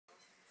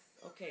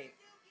Okay,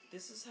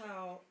 this is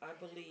how I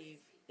believe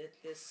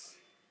that this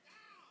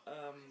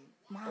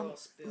Mom, oil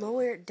spill.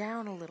 lower it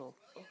down a little.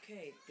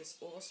 Okay, this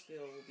oil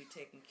spill will be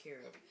taken care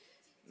of.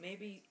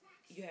 Maybe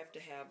you have to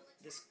have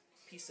this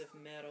piece of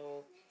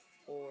metal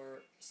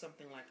or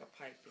something like a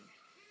piping,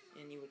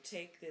 and you would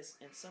take this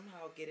and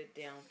somehow get it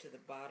down to the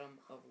bottom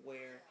of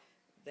where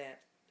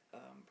that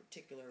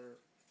particular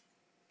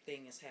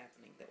thing is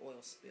happening, the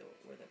oil spill,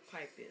 where the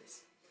pipe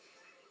is.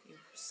 You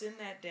send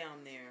that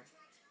down there,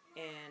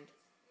 and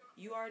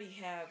you already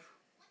have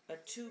a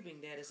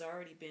tubing that has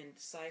already been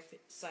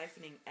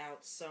siphoning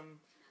out some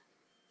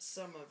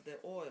of the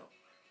oil.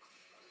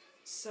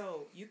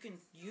 So you can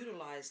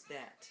utilize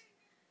that.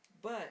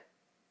 But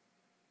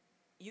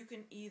you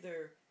can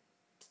either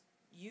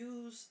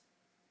use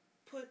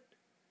put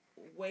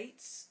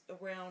weights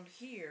around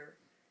here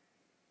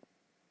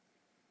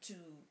to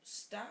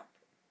stop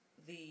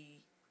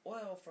the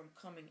oil from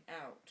coming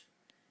out,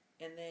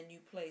 and then you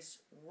place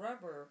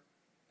rubber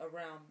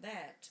around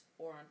that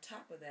or on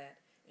top of that,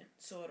 and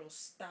so it'll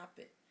stop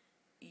it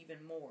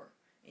even more,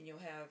 and you'll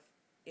have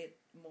it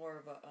more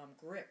of a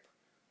grip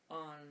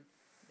on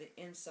the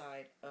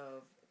inside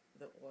of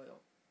the oil.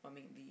 I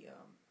mean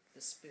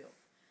the spill.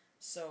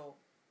 So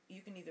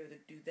you can either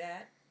do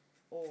that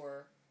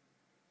or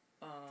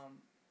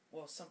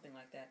well, something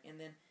like that. And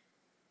then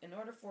in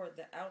order for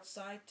the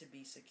outside to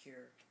be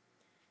secure,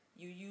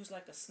 you use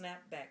like a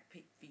snapback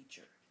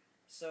feature.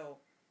 So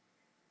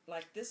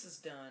like this is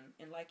done,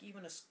 and like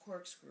even a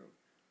corkscrew,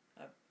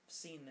 I've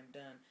seen them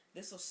done.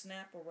 This will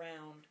snap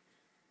around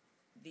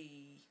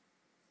the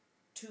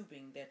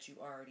tubing that you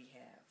already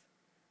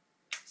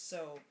have.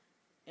 So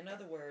in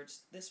other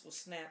words, this will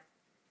snap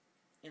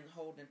and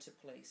hold into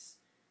place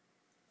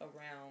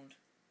around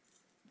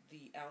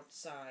the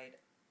outside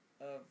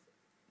of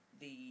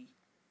the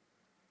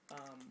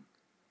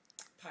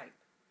pipe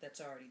that's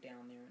already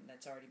down there and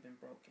that's already been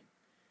broken.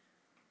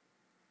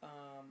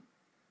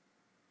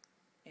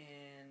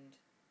 And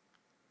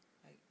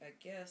I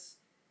guess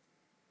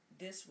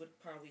this would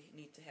probably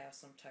need to have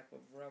some type of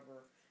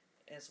rubber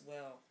as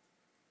well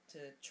to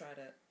try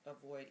to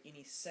avoid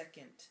any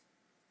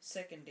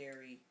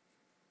secondary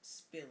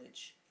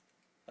spillage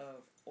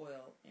of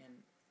oil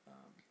and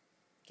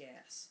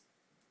gas.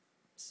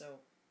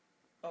 So,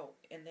 oh,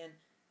 and then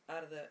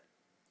out of the,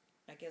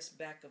 I guess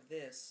back of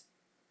this,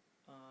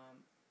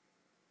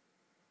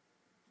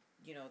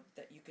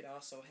 that you could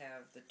also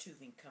have the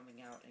tubing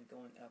coming out and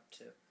going up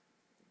to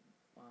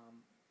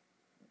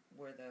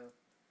where the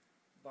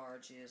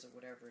barge is or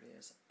whatever it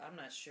is. I'm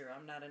not sure.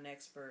 I'm not an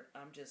expert.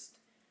 I'm just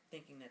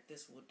thinking that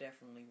this will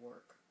definitely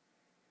work.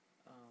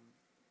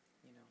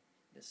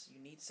 This you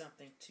need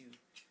something to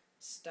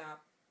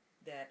stop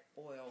that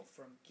oil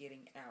from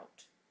getting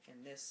out,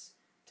 and this,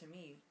 to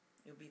me,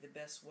 it would be the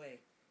best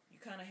way. You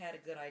kind of had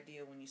a good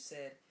idea when you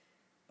said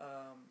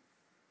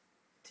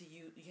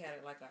you had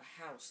it like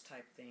a house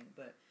type thing,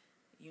 but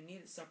you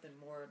needed something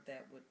more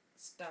that would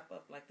stop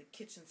up, like the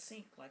kitchen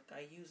sink, like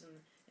I use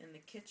in the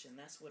kitchen.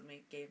 That's what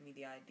gave me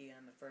the idea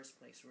in the first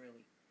place,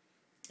 really.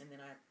 And then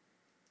I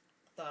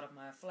thought of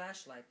my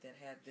flashlight that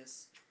had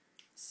this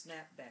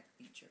snapback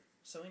feature.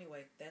 So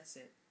anyway, that's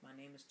it. My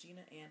name is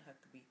Gina Ann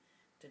Huckabee.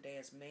 Today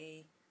is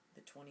May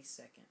the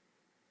 22nd.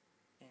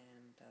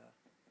 And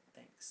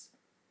thanks.